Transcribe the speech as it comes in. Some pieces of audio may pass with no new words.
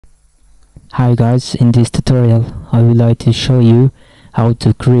Hi guys, in this tutorial I would like to show you how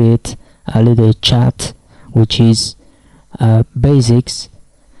to create a little chat which is basics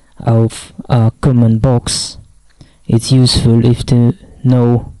of a command box. It's useful if to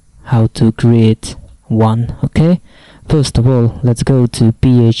know how to create one. Okay, first of all let's go to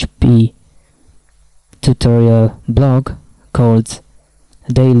PHP tutorial blog called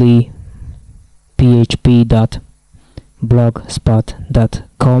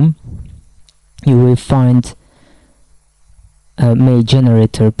dailyphp.blogspot.com. You will find a mail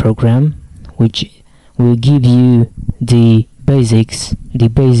generator program which will give you the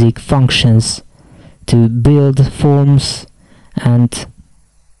basic functions to build forms and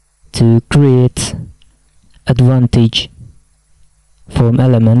to create advantage form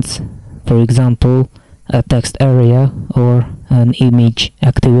elements, for example a text area or an image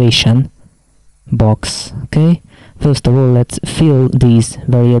activation box. Okay, first of all let's fill these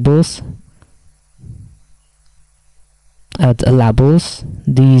variables. Add labels.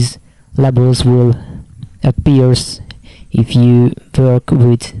 These labels will appear if you work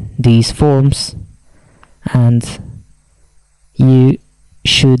with these forms, and you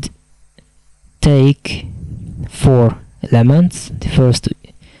should take 4 elements. The first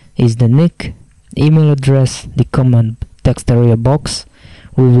is the nick, email address, the command text area box.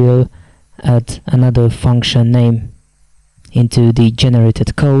 We will add another function name into the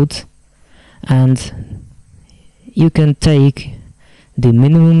generated code, and you can take the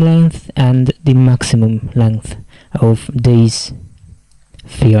minimum length and the maximum length of these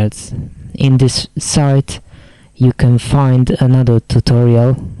fields. In this site you can find another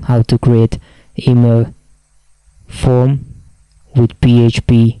tutorial how to create email form with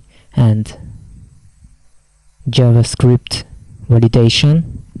PHP and JavaScript validation,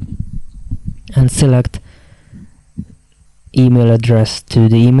 and select email address to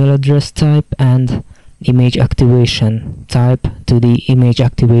the email address type and image activation type to the image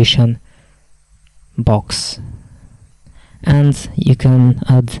activation box, and you can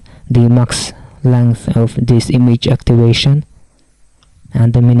add the max length of this image activation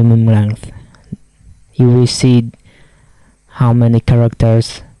and the minimum length. You will see how many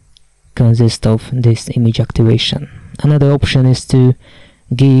characters consist of this image activation. Another option is to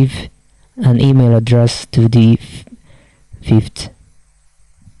give an email address to the fifth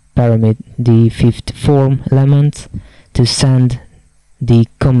parameter, the fifth form element, to send the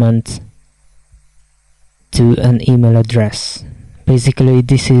command to an email address. Basically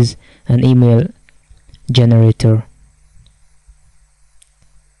this is an email generator.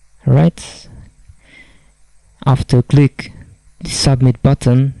 Right, after click the submit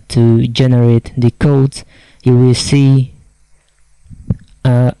button to generate the code, you will see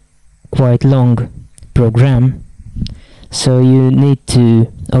a quite long program, so you need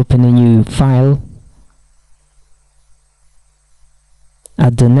to open a new file,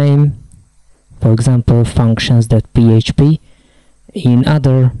 add the name, for example functions.php. In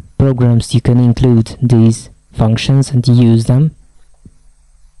other programs you can include these functions and use them.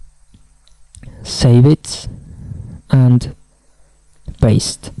 Save it and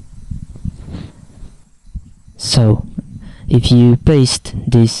paste. So if you paste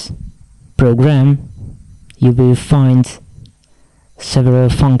this program you will find several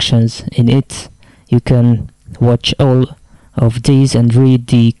functions in it. You can watch all of these and read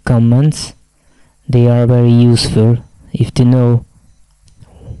the comments. They are very useful if to know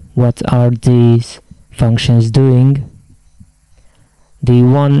what are these functions doing. The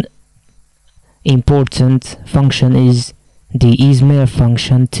one important function is the isMail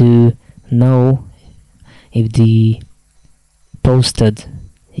function to know if the posted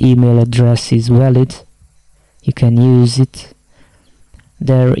email address is valid. You can use it.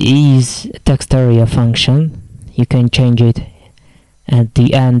 There is a text area function. You can change it at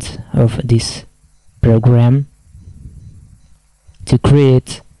the end of this program to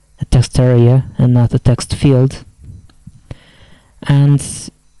create a text area and not a text field. And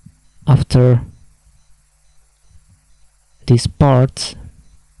after this part,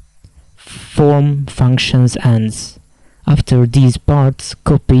 form functions ends. After these parts,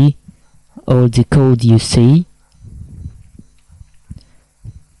 copy all the code you see,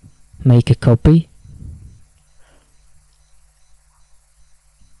 make a copy,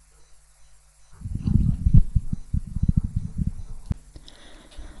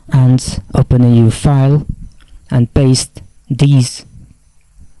 and open a new file and paste these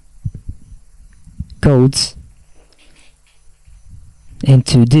codes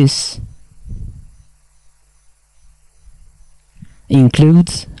into this,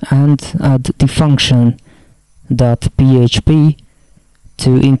 include and add the function .php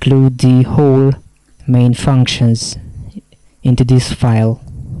to include the whole main functions into this file.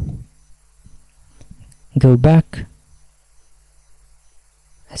 Go back.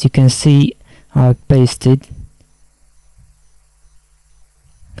 As you can see, I've pasted,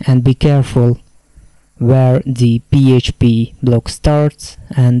 and be careful where the PHP block starts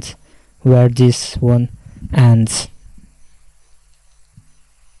and where this one ends.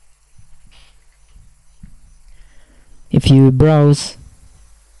 If you browse,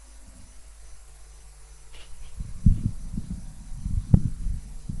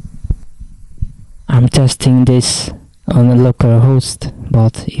 I'm testing this on a local host,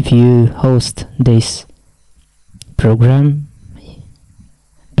 but if you host this program,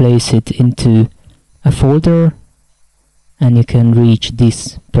 place it into a folder and you can reach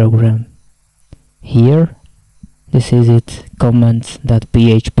this program. Here, this is it,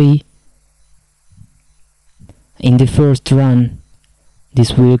 comment.php. In the first run,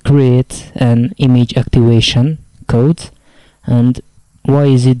 this will create an image activation code. And why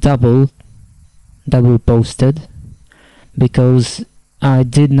is it double posted? Because I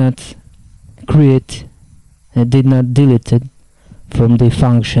did not delete it from the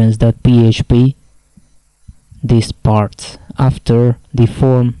functions.php this part after the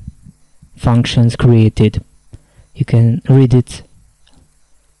form functions created. You can read it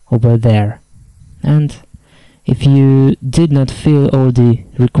over there. And if you did not fill all the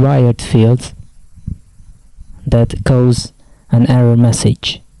required fields, that cause an error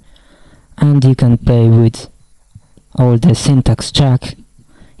message. And you can play with all the syntax check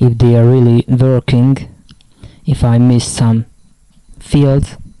if they are really working. If I miss some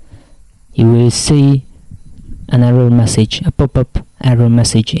field, you will see an error message, a pop-up error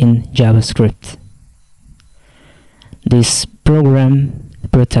message in JavaScript. This program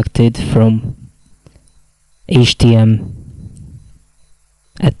protected from HTML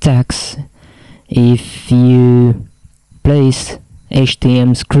attacks. If you place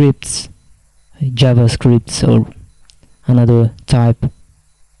HTML scripts, JavaScripts or another type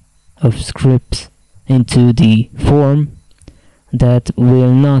of scripts into the form, that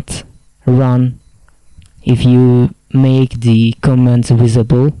will not run if you make the comments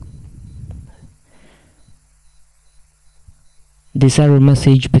visible. This error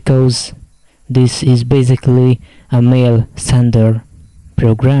message, because this is basically a mail sender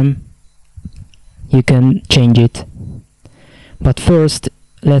program, you can change it. But first,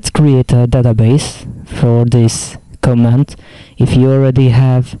 let's create a database for this comment. If you already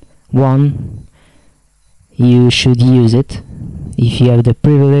have one, you should use it. If you have the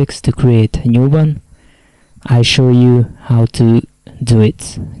privilege to create a new one, I show you how to do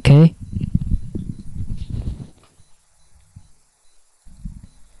it, okay?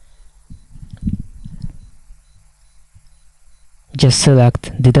 Just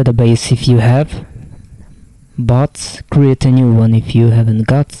select the database if you have, but create a new one if you haven't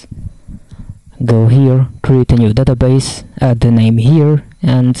got. Go here, create a new database, add the name here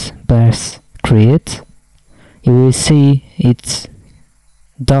and press create. You will see it's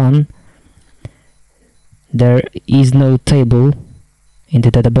done. There is no table in the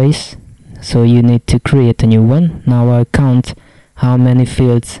database, so you need to create a new one. Now I count how many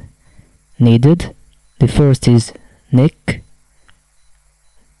fields needed. The first is nick,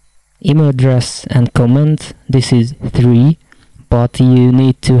 email address and comment. This is 3, but you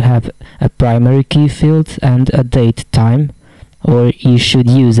need to have a primary key field and a date time, or you should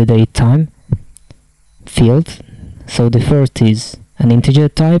use a date time field. So the first is an integer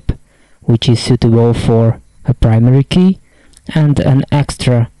type, which is suitable for a primary key, and an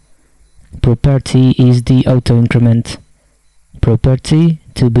extra property is the auto increment property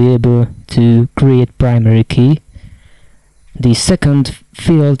to be able to create primary key. The second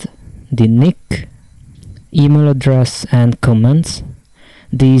field, the nick, email address and comments.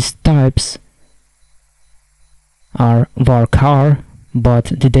 These types are varchar, but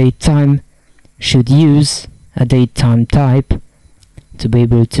the datetime should use a datetime type to be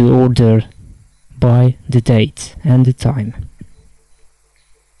able to order by the date and the time.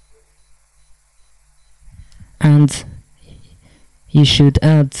 And you should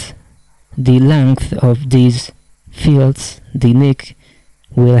add the length of these fields. The nick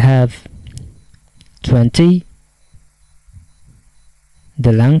will have 20,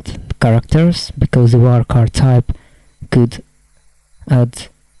 the length characters, because the varchar type could add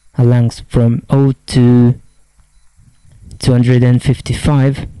a length from 0 to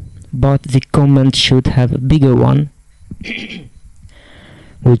 255, but the comment should have a bigger one,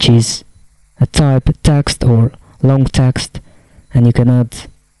 which is a type text or long text, and you can add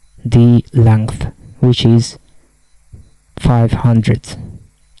the length, which is 500.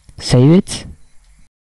 save it,